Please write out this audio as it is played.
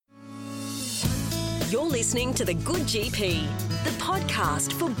You're listening to The Good GP, the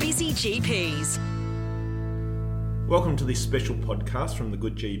podcast for busy GPs. Welcome to this special podcast from The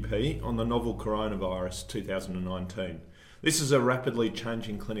Good GP on the novel coronavirus 2019. This is a rapidly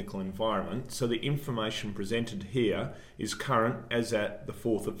changing clinical environment, so the information presented here is current as at the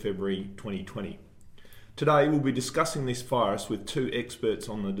 4th of February 2020. Today we'll be discussing this virus with two experts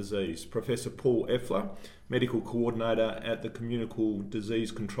on the disease, Professor Paul Effler, Medical Coordinator at the Communicable Disease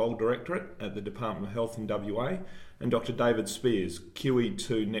Control Directorate at the Department of Health in WA, and Dr. David Spears,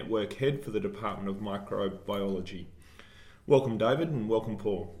 QE2 Network Head for the Department of Microbiology. Welcome David and welcome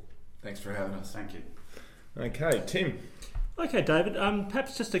Paul. Thanks for having us. Thank you. Okay, Tim. Okay, David,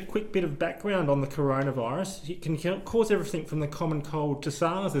 perhaps just a quick bit of background on the coronavirus. It can cause everything from the common cold to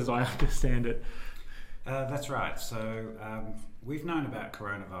SARS, as I understand it. That's right. So we've known about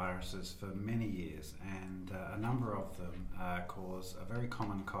coronaviruses for many years, and a number of them cause a very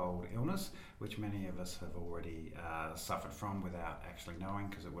common cold illness, which many of us have already suffered from without actually knowing,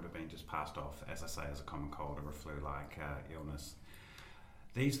 because it would have been just passed off, as I say, as a common cold or a flu-like illness.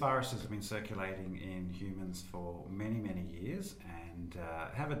 These viruses have been circulating in humans for many, many years and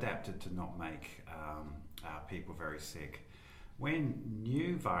have adapted to not make people very sick. When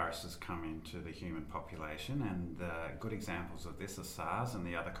new viruses come into the human population, and good examples of this are SARS and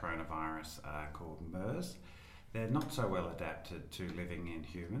the other coronavirus called MERS, they're not so well adapted to living in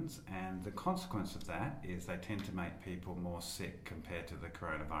humans, and the consequence of that is they tend to make people more sick compared to the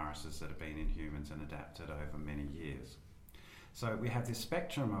coronaviruses that have been in humans and adapted over many years. So we have this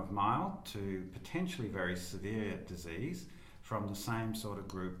spectrum of mild to potentially very severe disease from the same sort of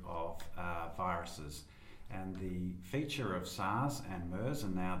group of viruses. And the feature of SARS and MERS,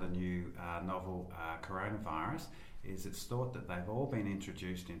 and now the new novel coronavirus, is it's thought that they've all been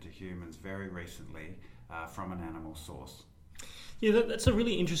introduced into humans very recently from an animal source. Yeah, that's a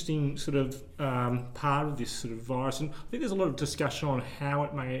really interesting sort of part of this sort of virus, and I think there's a lot of discussion on how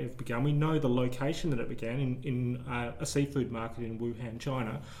it may have begun. We know the location that it began in a seafood market in Wuhan,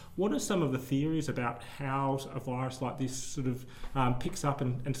 China. What are some of the theories about how a virus like this sort of picks up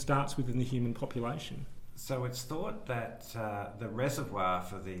and starts within the human population? So it's thought that the reservoir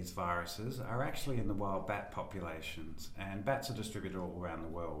for these viruses are actually in the wild bat populations, and bats are distributed all around the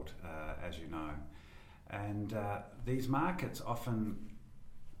world, as you know. And these markets often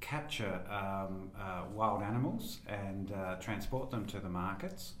capture wild animals and transport them to the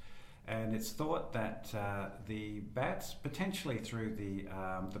markets. And it's thought that the bats, potentially through the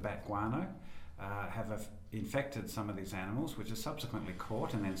bat guano, have infected some of these animals, which are subsequently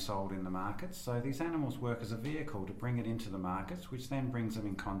caught and then sold in the markets. So these animals work as a vehicle to bring it into the markets, which then brings them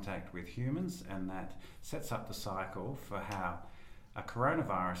in contact with humans, and that sets up the cycle for how a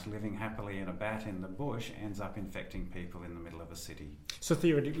coronavirus living happily in a bat in the bush ends up infecting people in the middle of a city. So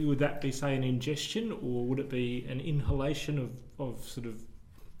theoretically, would that be, say, an ingestion, or would it be an inhalation of sort of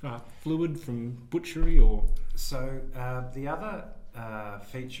fluid from butchery? Or so the other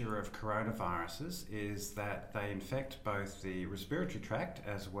feature of coronaviruses is that they infect both the respiratory tract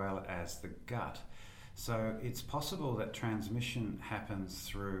as well as the gut. So it's possible that transmission happens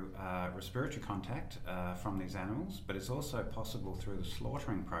through respiratory contact from these animals, but it's also possible through the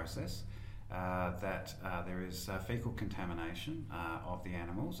slaughtering process that there is fecal contamination of the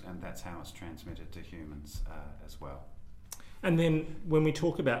animals, and that's how it's transmitted to humans as well. And then when we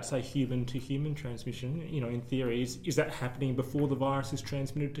talk about, say, human-to-human transmission, in theory, is that happening before the virus is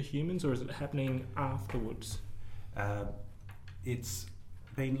transmitted to humans, or is it happening afterwards? It's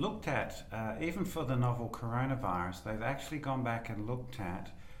been looked at, even for the novel coronavirus, they've actually gone back and looked at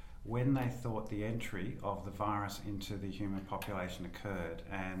when they thought the entry of the virus into the human population occurred.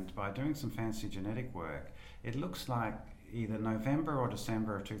 And by doing some fancy genetic work, it looks like either November or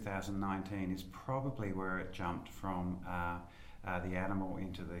December of 2019 is probably where it jumped from the animal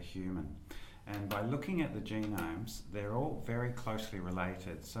into the human. And by looking at the genomes, they're all very closely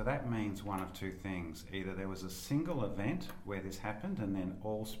related. So that means one of two things. Either there was a single event where this happened and then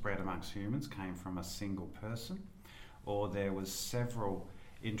all spread amongst humans came from a single person, or there was several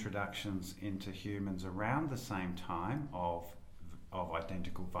introductions into humans around the same time of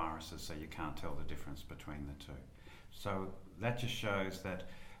identical viruses, so you can't tell the difference between the two. So that just shows that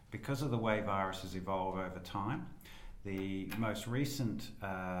because of the way viruses evolve over time, the most recent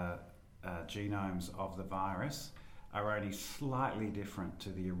genomes of the virus are only slightly different to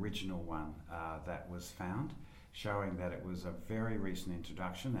the original one that was found, showing that it was a very recent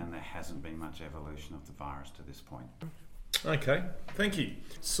introduction and there hasn't been much evolution of the virus to this point. Okay, thank you.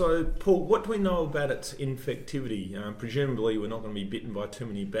 So, Paul, what do we know about its infectivity? Presumably we're not going to be bitten by too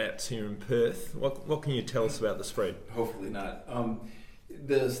many bats here in Perth. What can you tell us about the spread? Hopefully not.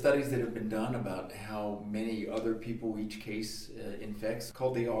 the studies that have been done about how many other people each case infects,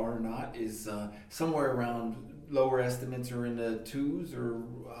 called the R naught, is somewhere around, lower estimates are in the 2s or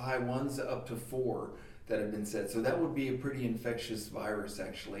high 1s up to 4 that have been said. So that would be a pretty infectious virus,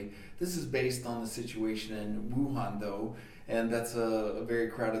 actually. This is based on the situation in Wuhan, though, and that's a very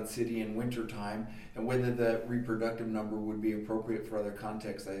crowded city in wintertime. And whether that reproductive number would be appropriate for other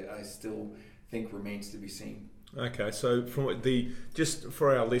contexts, I still think remains to be seen. Okay, so just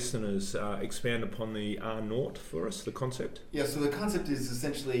for our listeners, expand upon the R naught for us, the concept. Yeah, so the concept is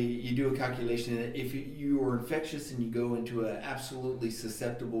essentially you do a calculation. If you are infectious and you go into an absolutely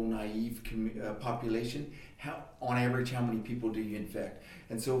susceptible, naive population, on average, how many people do you infect?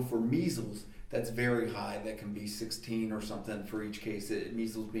 And so for measles, that's very high. That can be 16 or something for each case.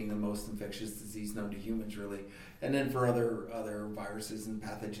 Measles being the most infectious disease known to humans, really. And then for other viruses and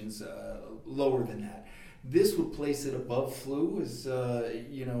pathogens, lower than that. This would place it above flu,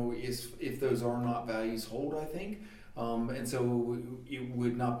 if those R naught values hold, I think. And so it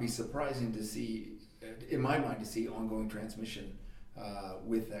would not be surprising to see, in my mind, to see ongoing transmission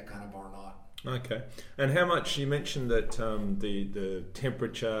with that kind of R naught. Okay. And how much, you mentioned that the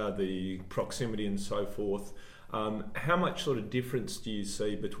temperature, the proximity and so forth, how much sort of difference do you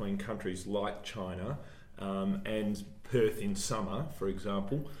see between countries like China and Perth in summer, for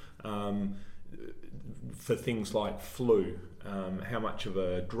example, for things like flu? How much of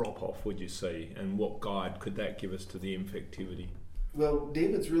a drop-off would you see, and what guide could that give us to the infectivity? Well,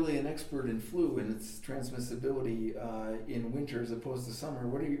 David's really an expert in flu and its transmissibility in winter as opposed to summer.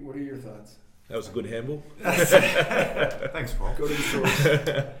 What are your thoughts? That was a good handle. Thanks, Paul. Go to the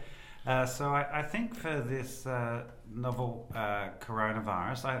source. So I think for this novel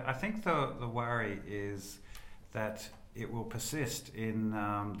coronavirus, I think the worry is that it will persist in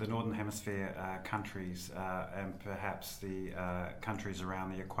the Northern Hemisphere countries and perhaps the countries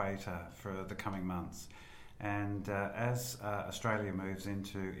around the equator for the coming months. And as Australia moves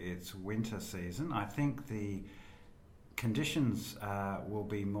into its winter season, I think the conditions will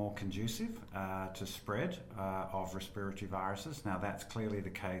be more conducive to spread of respiratory viruses. Now, that's clearly the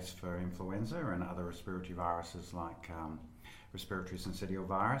case for influenza and other respiratory viruses like respiratory syncytial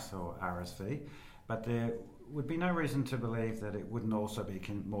virus or RSV, but there would be no reason to believe that it wouldn't also be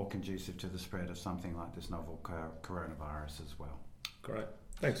more conducive to the spread of something like this novel coronavirus as well. Great.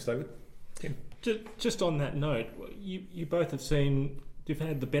 Thanks, David. Tim? Just on that note, you both you've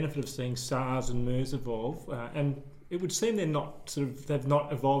had the benefit of seeing SARS and MERS evolve, and it would seem they've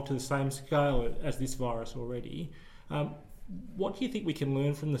not evolved to the same scale as this virus already. What do you think we can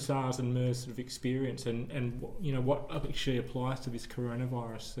learn from the SARS and MERS sort of experience, and what actually applies to this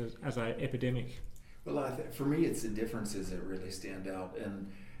coronavirus as an epidemic? Well, for me, it's the differences that really stand out.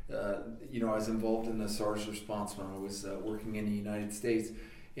 And, I was involved in the SARS response when I was working in the United States.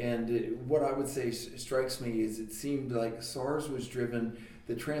 And what I would say strikes me is it seemed like SARS was driven,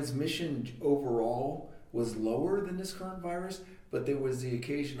 the transmission overall was lower than this current virus, but there was the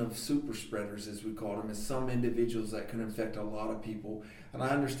occasion of super spreaders, as we call them, as some individuals that can infect a lot of people. And I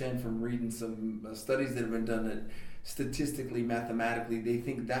understand from reading some studies that have been done that statistically, mathematically, they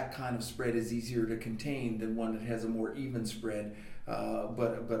think that kind of spread is easier to contain than one that has a more even spread,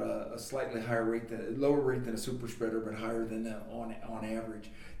 but a slightly lower rate than a super spreader, but higher than on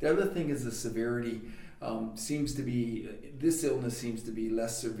average. The other thing is the severity. This illness seems to be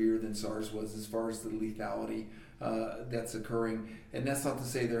less severe than SARS was as far as the lethality that's occurring. And that's not to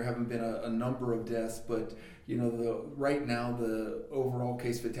say there haven't been a number of deaths, but right now the overall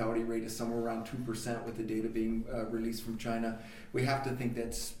case fatality rate is somewhere around 2% with the data being released from China. We have to think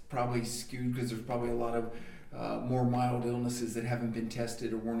that's probably skewed because there's probably a lot of more mild illnesses that haven't been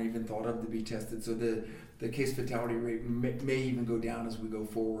tested or weren't even thought of to be tested. So the case fatality rate may even go down as we go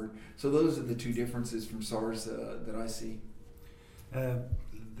forward. So those are the two differences from SARS that I see.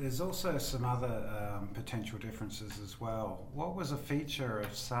 There's also some other potential differences as well. What was a feature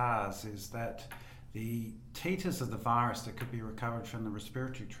of SARS is that the titers of the virus that could be recovered from the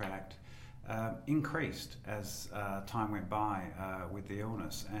respiratory tract increased as time went by with the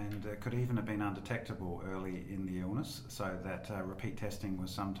illness, and could even have been undetectable early in the illness, so that repeat testing was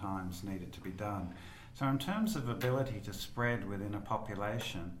sometimes needed to be done. So in terms of ability to spread within a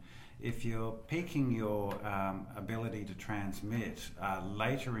population, if you're peaking your ability to transmit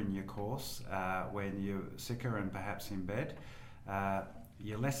later in your course, when you're sicker and perhaps in bed,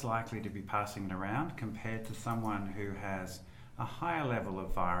 you're less likely to be passing it around compared to someone who has a higher level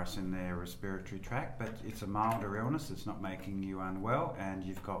of virus in their respiratory tract, but it's a milder illness, it's not making you unwell, and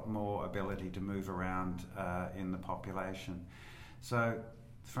you've got more ability to move around in the population. So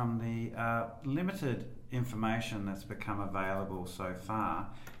from the limited information that's become available so far,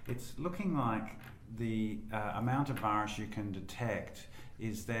 it's looking like the amount of virus you can detect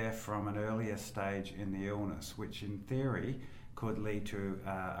is there from an earlier stage in the illness, which in theory could lead to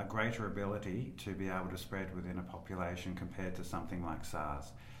a greater ability to be able to spread within a population compared to something like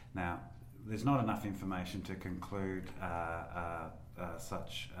SARS. Now, there's not enough information to conclude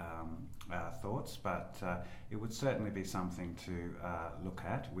such thoughts, but it would certainly be something to look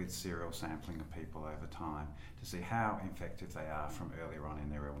at with serial sampling of people over time to see how effective they are from earlier on in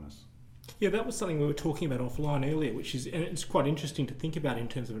their illness. Yeah, that was something we were talking about offline earlier, which is, and it's quite interesting to think about in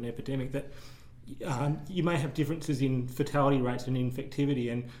terms of an epidemic, that you may have differences in fatality rates and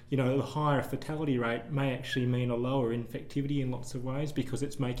infectivity, and the higher fatality rate may actually mean a lower infectivity in lots of ways because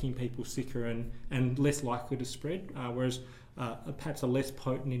it's making people sicker and less likely to spread, whereas perhaps a less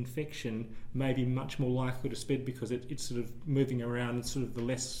potent infection may be much more likely to spread because it's sort of moving around and sort of the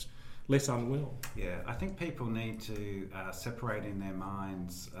less unwell. Yeah, I think people need to separate in their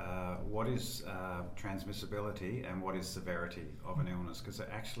minds what is transmissibility and what is severity of an illness, because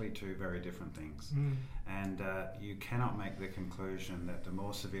they're actually two very different things. And you cannot make the conclusion that the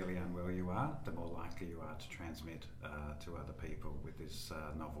more severely unwell you are, the more likely you are to transmit to other people with this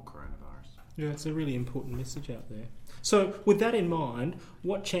novel coronavirus. Yeah, it's a really important message out there. So with that in mind,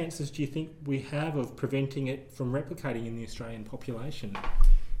 what chances do you think we have of preventing it from replicating in the Australian population?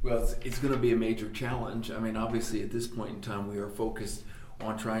 Well, it's going to be a major challenge. I mean, obviously, at this point in time, we are focused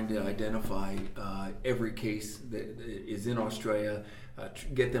on trying to identify every case that is in Australia,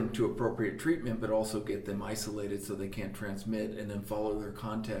 get them to appropriate treatment, but also get them isolated so they can't transmit, and then follow their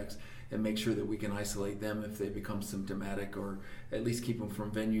contacts and make sure that we can isolate them if they become symptomatic, or at least keep them from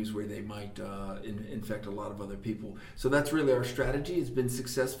venues where they might infect a lot of other people. So that's really our strategy. It's been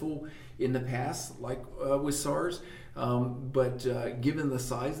successful in the past, like with SARS. But given the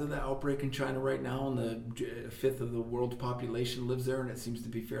size of the outbreak in China right now, and the fifth of the world's population lives there, and it seems to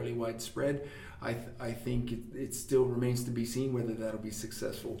be fairly widespread, I think it still remains to be seen whether that'll be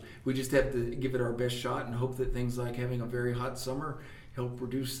successful. We just have to give it our best shot and hope that things like having a very hot summer help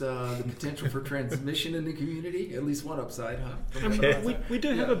reduce the potential for transmission in the community. At least one upside, huh? We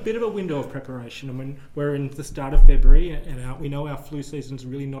do have a bit of a window of preparation, and when we're in the start of February, and we know our flu season's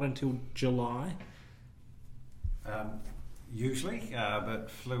really not until July. Usually, but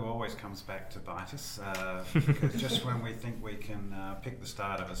flu always comes back to bite us, because just when we think we can pick the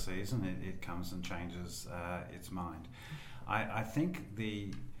start of a season, it comes and changes its mind. I think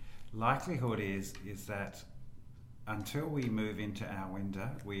the likelihood is that until we move into our window,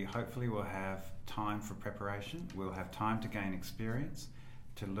 we hopefully will have time for preparation, we'll have time to gain experience,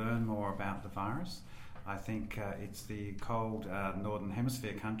 to learn more about the virus. I think it's the cold Northern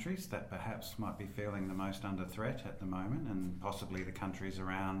Hemisphere countries that perhaps might be feeling the most under threat at the moment, and possibly the countries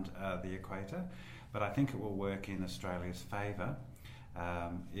around the equator. But I think it will work in Australia's favour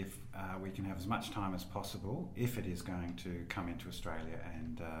if we can have as much time as possible, if it is going to come into Australia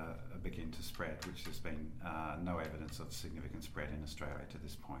and begin to spread, which there's been no evidence of significant spread in Australia to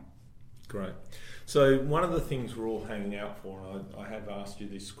this point. Great. So one of the things we're all hanging out for, and I have asked you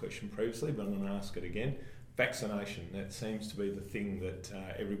this question previously, but I'm going to ask it again, vaccination. That seems to be the thing that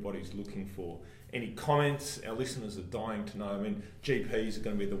everybody's looking for. Any comments? Our listeners are dying to know. I mean, GPs are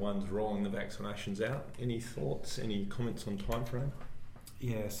going to be the ones rolling the vaccinations out. Any thoughts, any comments on time frame?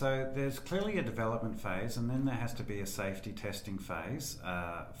 Yeah, so there's clearly a development phase, and then there has to be a safety testing phase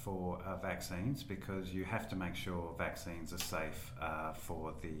for vaccines, because you have to make sure vaccines are safe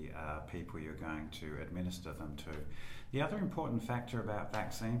for the people you're going to administer them to. The other important factor about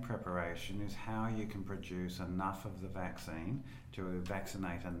vaccine preparation is how you can produce enough of the vaccine to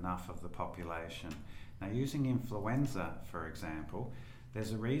vaccinate enough of the population. Now, using influenza, for example,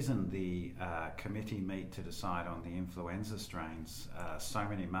 there's a reason the committee meet to decide on the influenza strains so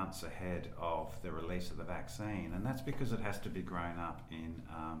many months ahead of the release of the vaccine, and that's because it has to be grown up in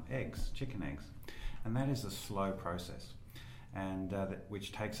eggs, chicken eggs, and that is a slow process, and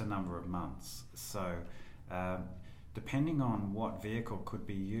which takes a number of months. So depending on what vehicle could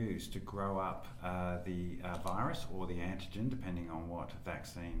be used to grow up the virus or the antigen, depending on what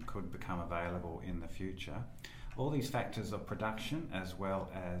vaccine could become available in the future, all these factors of production, as well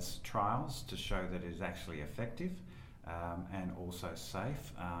as trials to show that it is actually effective and also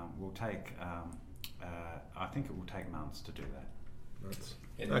safe, will take, I think it will take months to do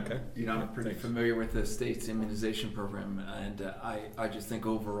that. Okay. I'm pretty familiar with the state's immunization program, and I just think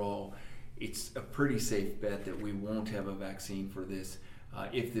overall it's a pretty safe bet that we won't have a vaccine for this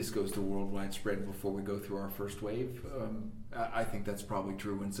if this goes to worldwide spread before we go through our first wave. I think that's probably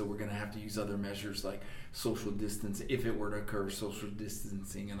true, and so we're going to have to use other measures like social distance, if it were to occur, social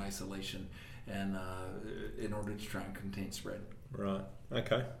distancing and isolation, and in order to try and contain spread. Right.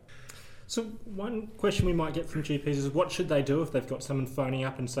 Okay. So one question we might get from GPs is what should they do if they've got someone phoning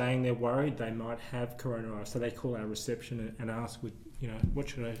up and saying they're worried they might have coronavirus? So they call our reception and ask,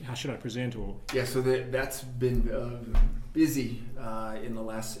 how should I present? Or yeah, so that's been busy in the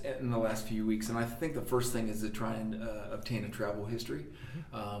last few weeks, and I think the first thing is to try and obtain a travel history.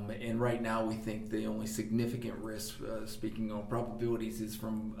 And right now, we think the only significant risk, speaking on probabilities, is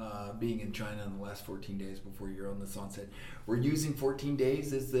from being in China in the last 14 days before you're on this onset. We're using 14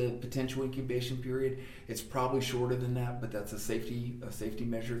 days as the potential incubation period. It's probably shorter than that, but that's a safety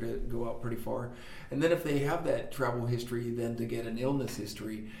measure to go out pretty far. And then if they have that travel history, then to get an illness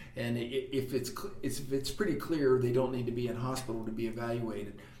history, and if it's pretty clear they don't need to be in hospital to be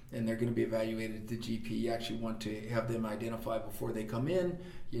evaluated, and they're going to be evaluated at the GP. You actually want to have them identify before they come in,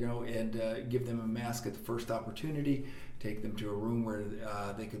 and give them a mask at the first opportunity, take them to a room where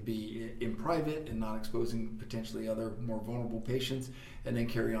they could be in private and not exposing potentially other more vulnerable patients, and then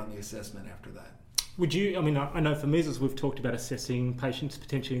carry on the assessment after that. Would you, I know for measles we've talked about assessing patients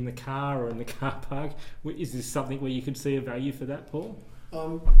potentially in the car or in the car park. Is this something where you could see a value for that, Paul?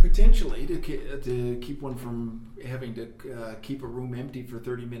 Potentially to keep one from having to keep a room empty for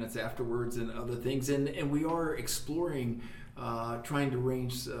 30 minutes afterwards and other things. And we are exploring trying to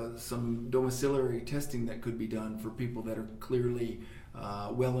arrange some domiciliary testing that could be done for people that are clearly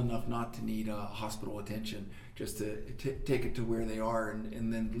well enough not to need hospital attention, just to take it to where they are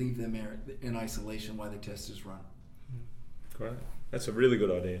and then leave them in isolation while the test is run. Great. That's a really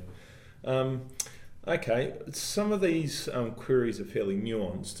good idea. Okay, some of these queries are fairly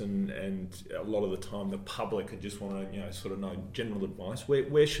nuanced, and a lot of the time the public just want to sort of know general advice.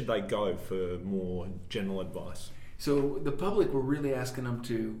 Where should they go for more general advice? So the public, we're really asking them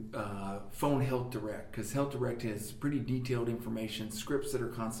to phone Health Direct, because Health Direct has pretty detailed information, scripts that are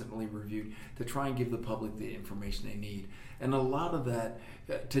constantly reviewed to try and give the public the information they need. And a lot of that,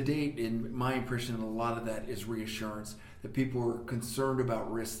 to date, in my impression, a lot of that is reassurance that people are concerned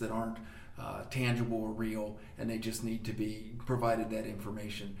about risks that aren't tangible or real, and they just need to be provided that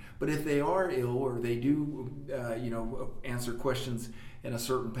information. But if they are ill or they do, answer questions in a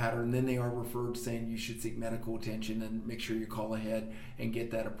certain pattern, then they are referred saying you should seek medical attention and make sure you call ahead and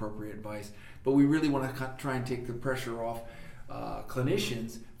get that appropriate advice. But we really want to try and take the pressure off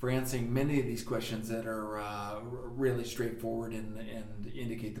clinicians for answering many of these questions that are really straightforward and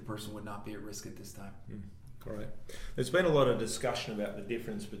indicate the person would not be at risk at this time. Great. There's been a lot of discussion about the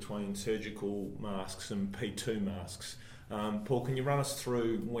difference between surgical masks and P2 masks. Paul, can you run us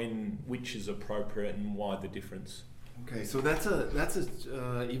through which is appropriate and why the difference? Okay, so that's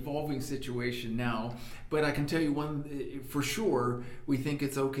a evolving situation now, but I can tell you one for sure. We think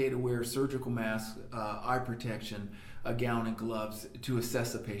it's okay to wear surgical masks, eye protection, a gown, and gloves to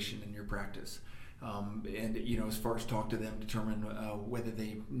assess a patient in your practice, and as far as talk to them, determine whether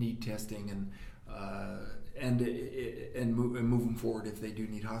they need testing and move them forward if they do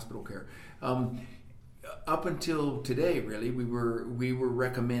need hospital care. Up until today, really, we were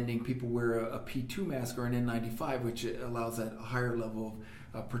recommending people wear a P2 mask or an N95, which allows that higher level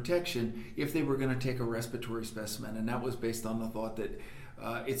of protection if they were going to take a respiratory specimen, and that was based on the thought that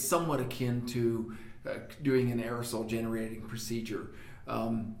it's somewhat akin to doing an aerosol generating procedure,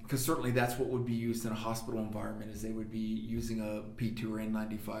 because certainly that's what would be used in a hospital environment, is they would be using a P2 or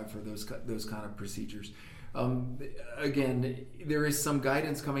N95 for those kind of procedures. Again, there is some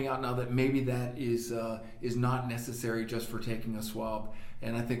guidance coming out now that maybe that is not necessary just for taking a swab,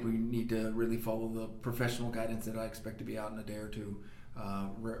 and I think we need to really follow the professional guidance that I expect to be out in a day or two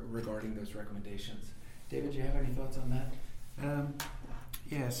regarding those recommendations. David, do you have any thoughts on that?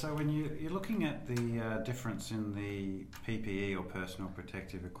 Yeah, so when you're looking at the difference in the PPE or personal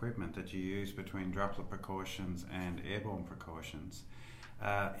protective equipment that you use between droplet precautions and airborne precautions,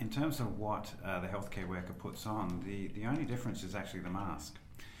 in terms of what the healthcare worker puts on, the only difference is actually the mask.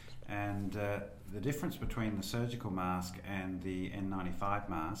 And the difference between the surgical mask and the N95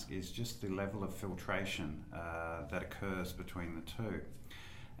 mask is just the level of filtration that occurs between the two.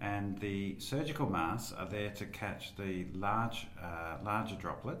 And the surgical masks are there to catch the larger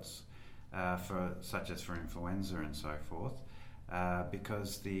droplets, such as for influenza and so forth,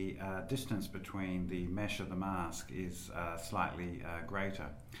 because the distance between the mesh of the mask is slightly greater.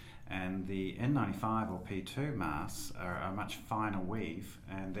 And the N95 or P2 masks are a much finer weave,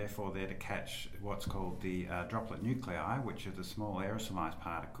 and therefore they're to catch what's called the droplet nuclei, which are the small aerosolized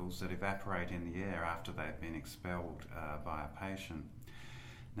particles that evaporate in the air after they've been expelled by a patient.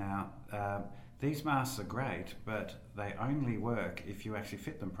 Now, these masks are great, but they only work if you actually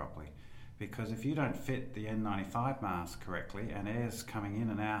fit them properly, because if you don't fit the N95 mask correctly and air's coming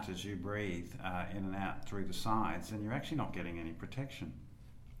in and out as you breathe in and out through the sides, then you're actually not getting any protection.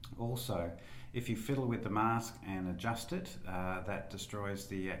 Also, if you fiddle with the mask and adjust it, that destroys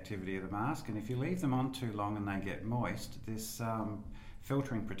the activity of the mask, and if you leave them on too long and they get moist, this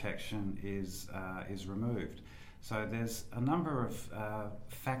filtering protection is removed. So there's a number of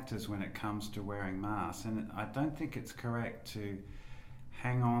factors when it comes to wearing masks, and I don't think it's correct to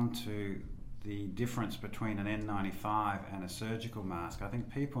hang on to the difference between an N95 and a surgical mask. I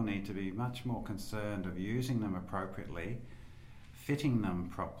think people need to be much more concerned of using them appropriately, fitting them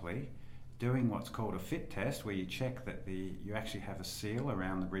properly, doing what's called a fit test, where you check that you actually have a seal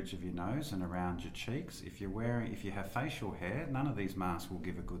around the bridge of your nose and around your cheeks. If you have facial hair, none of these masks will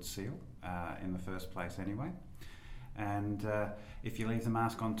give a good seal in the first place anyway. And if you leave the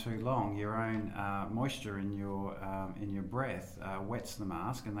mask on too long, your own moisture in your breath wets the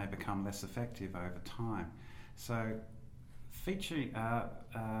mask, and they become less effective over time. So,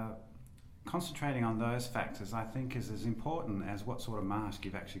 concentrating on those factors, I think, is as important as what sort of mask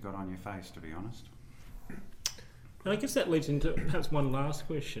you've actually got on your face, to be honest. And I guess that leads into perhaps one last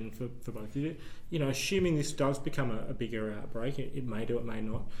question for both of you. You know, assuming this does become a bigger outbreak, it may do, it may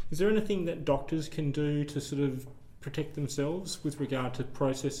not. Is there anything that doctors can do to sort of protect themselves with regard to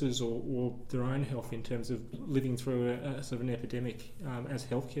processes or their own health in terms of living through a sort of an epidemic as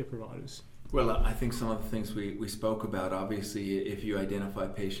healthcare providers? Well, I think some of the things we spoke about, obviously, if you identify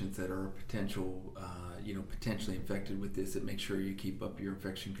patients that are potentially infected with this, it makes sure you keep up your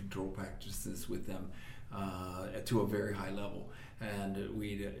infection control practices with them to a very high level. And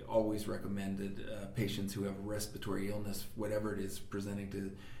we always recommended patients who have a respiratory illness, whatever it is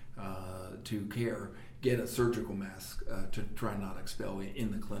presenting to care, get a surgical mask to try not expel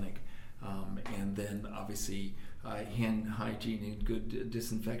in the clinic. And then obviously hand hygiene and good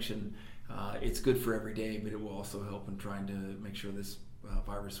disinfection. It's good for every day, but it will also help in trying to make sure this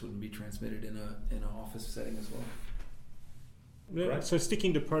virus wouldn't be transmitted in an office setting as well. Yeah, Great. so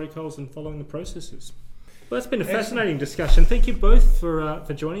sticking to protocols and following the processes. Well, that's been a fascinating discussion. Thank you both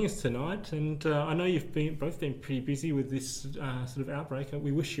for joining us tonight. And I know you've both been pretty busy with this sort of outbreak.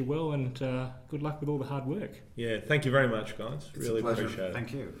 We wish you well, and good luck with all the hard work. Yeah, thank you very much, guys. It's a Really pleasure. appreciate it.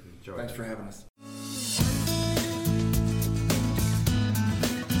 Thank you. Enjoy. Thanks for having us.